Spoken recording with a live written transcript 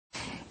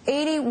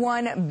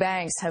81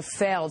 banks have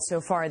failed so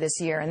far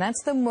this year, and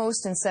that's the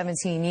most in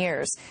 17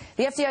 years.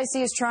 The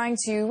FDIC is trying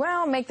to,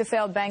 well, make the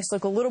failed banks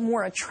look a little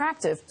more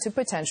attractive to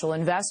potential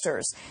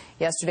investors.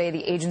 Yesterday,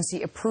 the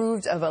agency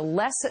approved of a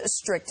less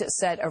strict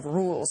set of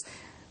rules.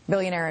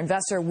 Billionaire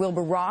investor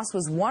Wilbur Ross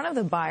was one of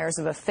the buyers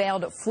of a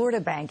failed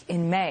Florida bank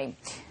in May.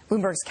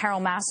 Bloomberg's Carol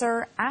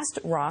Masser asked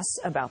Ross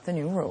about the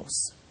new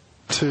rules.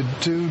 To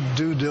do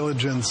due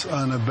diligence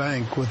on a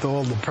bank with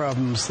all the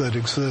problems that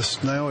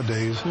exist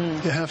nowadays,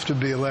 you have to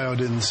be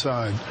allowed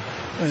inside.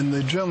 And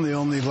they generally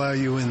only allow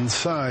you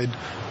inside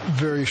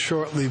very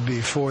shortly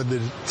before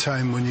the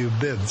time when you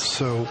bid.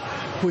 So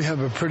we have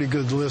a pretty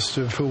good list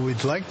of who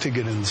we'd like to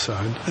get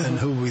inside and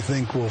who we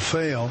think will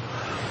fail.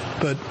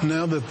 But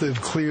now that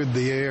they've cleared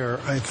the air,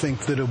 I think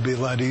that it'll be a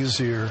lot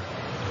easier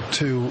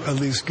to at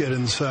least get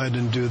inside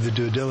and do the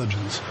due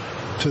diligence.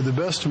 To the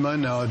best of my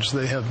knowledge,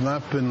 they have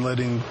not been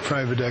letting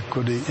private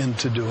equity in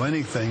to do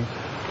anything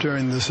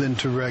during this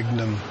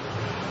interregnum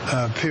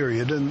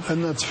period, and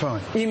that's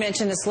fine. You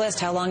mentioned this list.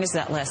 How long is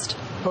that list?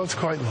 Oh, it's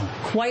quite long.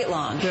 Quite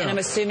long, yeah. And I'm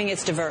assuming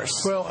it's diverse.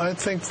 Well, I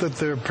think that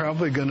there are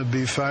probably going to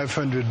be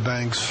 500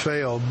 banks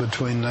failed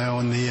between now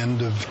and the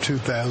end of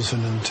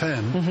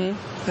 2010,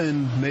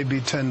 and maybe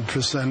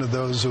 10% of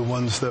those are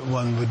ones that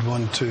one would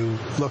want to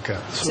look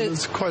at. So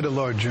it's quite a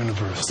large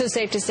universe. So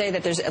safe to say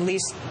that there's at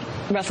least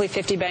roughly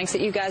 50 banks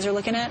that you guys are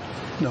looking at?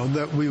 No,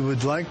 that we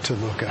would like to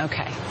look at.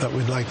 Okay. That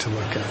we'd like to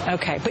look at.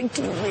 Okay.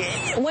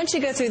 But once you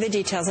go through the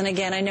details, and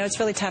again, I know it's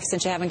really tough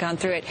since you haven't gone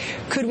through it,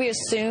 could we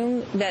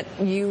assume that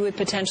you would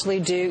potentially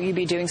you'd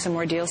be doing some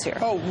more deals here?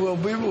 Oh, well,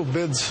 we will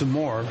bid some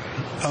more,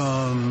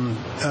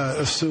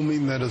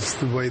 assuming that it's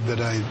the way that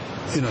I,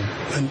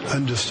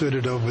 understood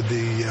it over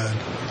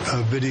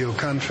the video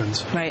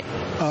conference. Right.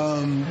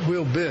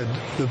 We'll bid.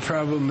 The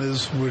problem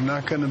is we're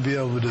not going to be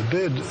able to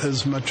bid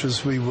as much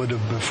as we would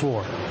have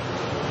before.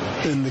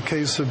 In the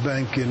case of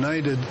Bank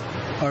United,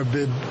 our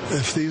bid,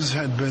 if these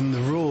had been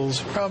the rules,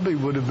 probably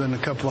would have been a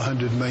couple of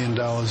 $100 million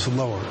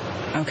lower.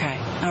 Okay.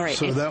 All right.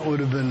 So that would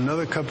have been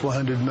another couple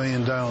of $100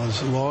 million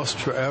lost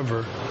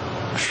forever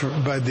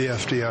by the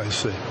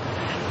FDIC.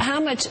 How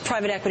much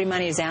private equity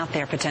money is out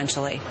there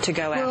potentially to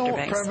go after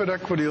banks? Private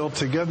equity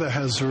altogether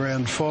has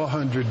around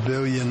 $400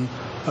 billion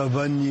of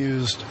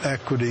unused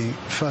equity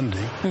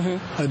funding.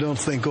 I don't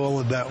think all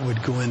of that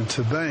would go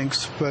into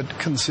banks, but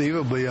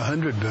conceivably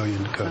 $100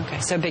 billion could. Okay,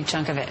 so a big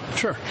chunk of it.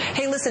 Sure.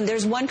 Hey, listen,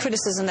 there's one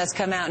criticism that's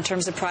come out in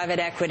terms of private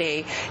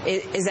equity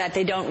is that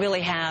they don't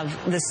really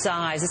have the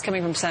size. It's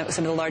coming from some of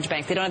the large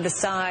banks. They don't have the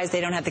size, they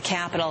don't have the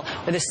capital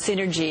or the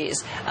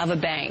synergies of a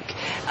bank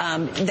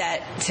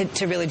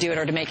to really do it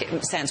or to make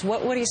it sense.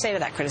 What do you say to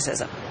that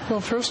criticism?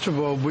 Well, first of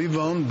all, we've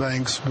owned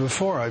banks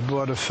before. I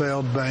bought a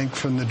failed bank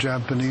from the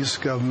Japanese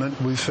government.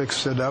 We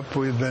fixed it up.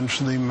 We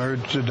eventually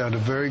merged it at a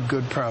very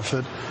good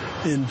profit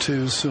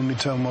into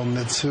Sumitomo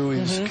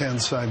Mitsui's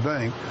Kansai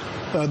Bank.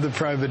 Other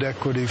private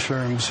equity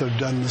firms have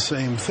done the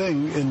same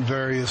thing in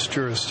various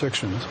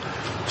jurisdictions.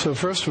 So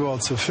first of all,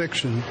 it's a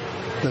fiction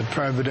that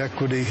private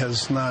equity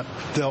has not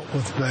dealt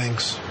with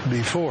banks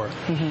before.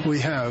 We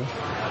have.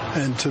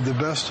 And to the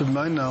best of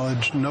my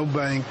knowledge, no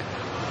bank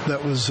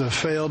that was a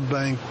failed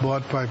bank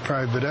bought by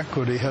private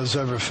equity has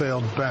ever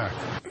failed back.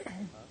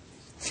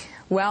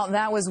 Well,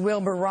 that was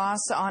Wilbur Ross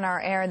on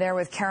our air there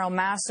with Carol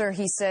Masser.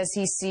 He says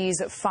he sees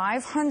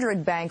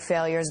 500 bank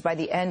failures by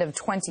the end of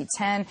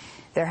 2010.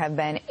 There have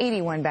been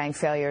 81 bank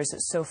failures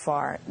so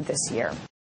far this year.